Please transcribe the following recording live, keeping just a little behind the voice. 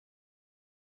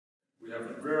We have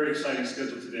a very exciting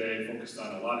schedule today, focused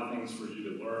on a lot of things for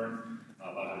you to learn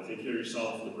about how to take care of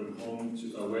yourself, to bring home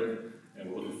with,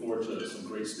 and we're looking forward to some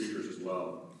great speakers as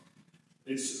well.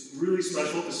 It's really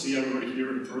special to see everybody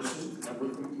here in person,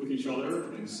 working with each other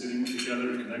and sitting together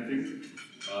and connecting.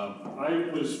 I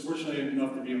was fortunate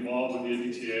enough to be involved with the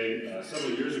ABTA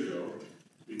several years ago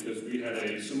because we had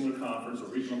a similar conference, a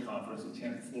regional conference in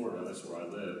Tampa, Florida. That's where I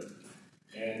live.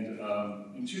 And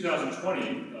in 2020,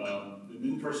 an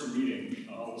in-person meeting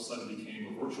all of a sudden became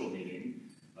a virtual meeting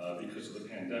because of the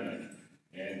pandemic.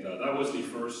 And that was the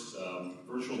first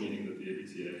virtual meeting that the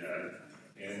ABTA had.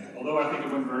 And although I think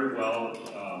it went very well,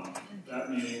 that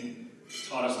meeting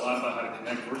taught us a lot about how to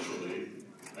connect virtually.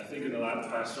 I think in the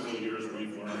past several years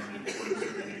we've learned the importance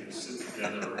of being able to sit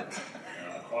together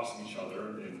across from each other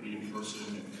and be in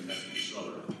person and connect with each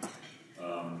other.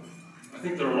 I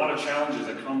think there are a lot of challenges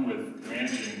that come with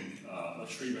managing a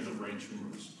treatment of brain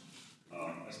tumors.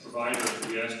 As providers,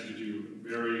 we ask you to do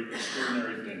very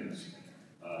extraordinary things,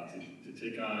 to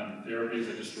take on therapies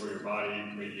that destroy your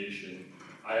body, radiation.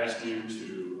 I ask you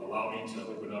to allow me to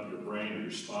open up your brain or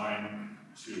your spine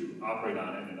to operate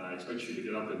on it, and I expect you to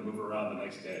get up and move around the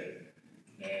next day.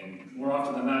 And more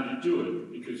often than not, you do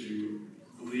it because you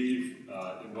believe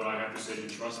in what I have to say, you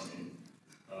trust me.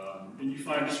 And you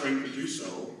find the strength to do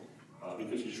so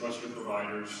because you trust your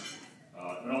providers,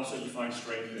 and also you find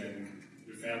strength in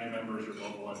your family members, your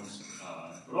loved ones,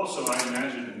 but also I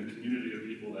imagine in the community of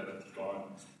people that have gone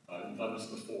and done this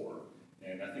before.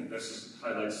 And I think this just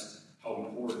highlights how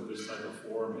important this type of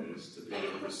forum is to be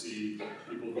able to see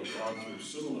people who have gone through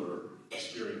similar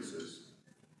experiences.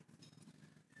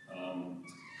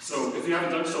 So if you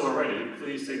haven't done so already,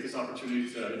 please take this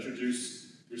opportunity to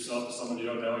introduce yourself to someone you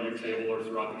don't know at your table or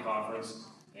throughout the conference,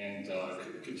 and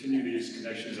continue these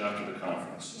connections after the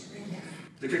conference.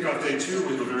 To kick off day 2,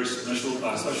 we have a very special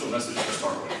message to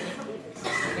start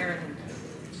with.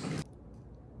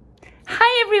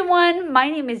 Hi everyone, my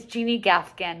name is Jeannie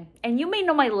Gaffigan, and you may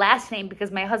know my last name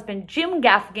because my husband Jim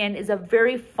Gaffigan is a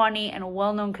very funny and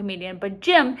well-known comedian, but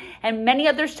Jim and many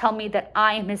others tell me that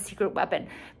I am his secret weapon,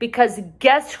 because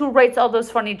guess who writes all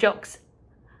those funny jokes?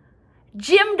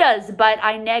 Jim does, but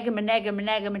I nag him and nag him and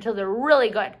nag him until they're really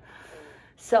good.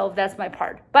 So that's my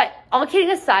part. But all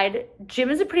kidding aside, Jim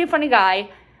is a pretty funny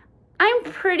guy. I'm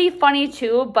pretty funny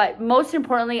too, but most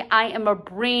importantly, I am a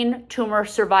brain tumor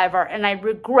survivor, and I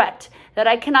regret that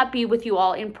I cannot be with you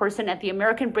all in person at the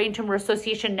American Brain Tumor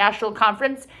Association National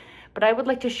Conference, but I would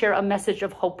like to share a message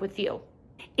of hope with you.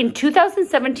 In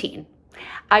 2017,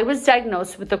 I was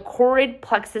diagnosed with a choroid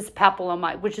plexus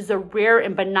papilloma, which is a rare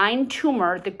and benign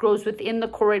tumor that grows within the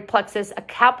choroid plexus, a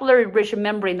capillary-rich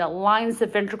membrane that lines the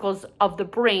ventricles of the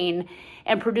brain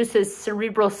and produces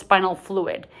cerebrospinal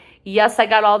fluid. Yes, I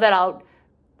got all that out.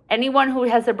 Anyone who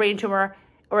has a brain tumor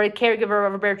or a caregiver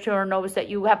of a brain tumor knows that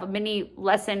you have a mini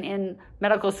lesson in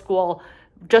medical school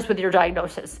just with your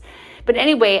diagnosis. But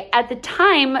anyway, at the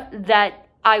time that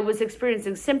I was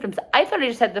experiencing symptoms, I thought I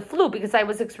just had the flu because I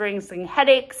was experiencing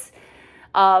headaches,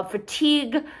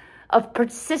 fatigue, a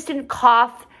persistent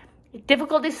cough,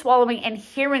 difficulty swallowing, and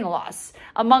hearing loss,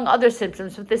 among other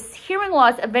symptoms. But this hearing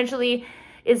loss eventually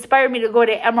inspired me to go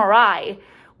to MRI,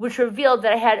 which revealed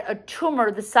that I had a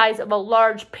tumor the size of a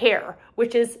large pear,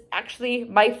 which is actually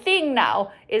my thing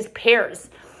now, is pears.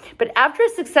 But after a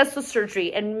successful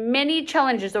surgery and many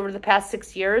challenges over the past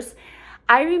 6 years,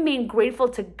 I remain grateful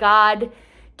to God,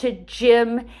 to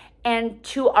Jim, and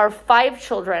to our 5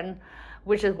 children,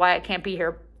 which is why I can't be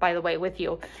here, by the way, with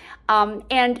you.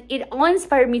 And it all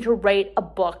inspired me to write a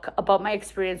book about my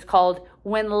experience called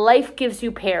When Life Gives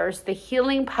You Pears, The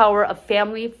Healing Power of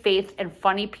Family, Faith, and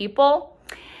Funny People.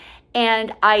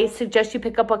 And I suggest you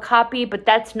pick up a copy, but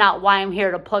that's not why I'm here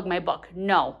to plug my book.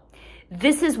 No,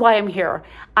 this is why I'm here.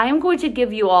 I'm going to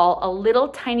give you all a little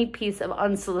tiny piece of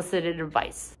unsolicited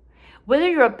advice. Whether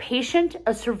you're a patient,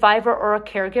 a survivor, or a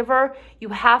caregiver, you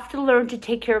have to learn to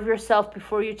take care of yourself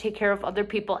before you take care of other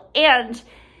people. And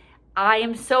I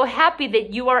am so happy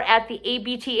that you are at the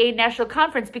ABTA National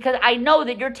Conference because I know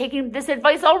that you're taking this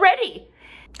advice already.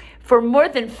 For more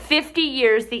than 50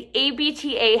 years, the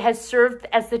ABTA has served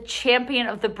as the champion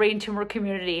of the brain tumor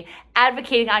community,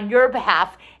 advocating on your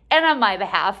behalf and on my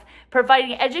behalf,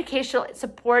 providing educational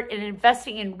support and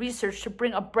investing in research to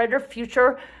bring a brighter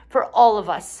future for all of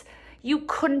us. You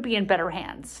couldn't be in better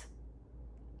hands.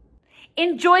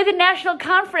 Enjoy the national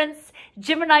conference.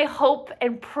 Jim and I hope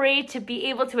and pray to be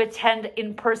able to attend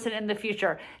in person in the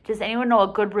future. Does anyone know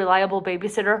a good, reliable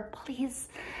babysitter? Please.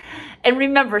 And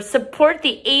remember, support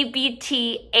the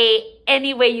ABTA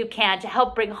any way you can to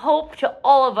help bring hope to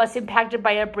all of us impacted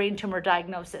by a brain tumor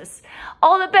diagnosis.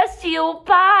 All the best to you.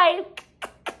 Bye.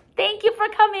 Thank you for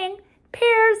coming.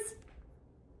 Pears.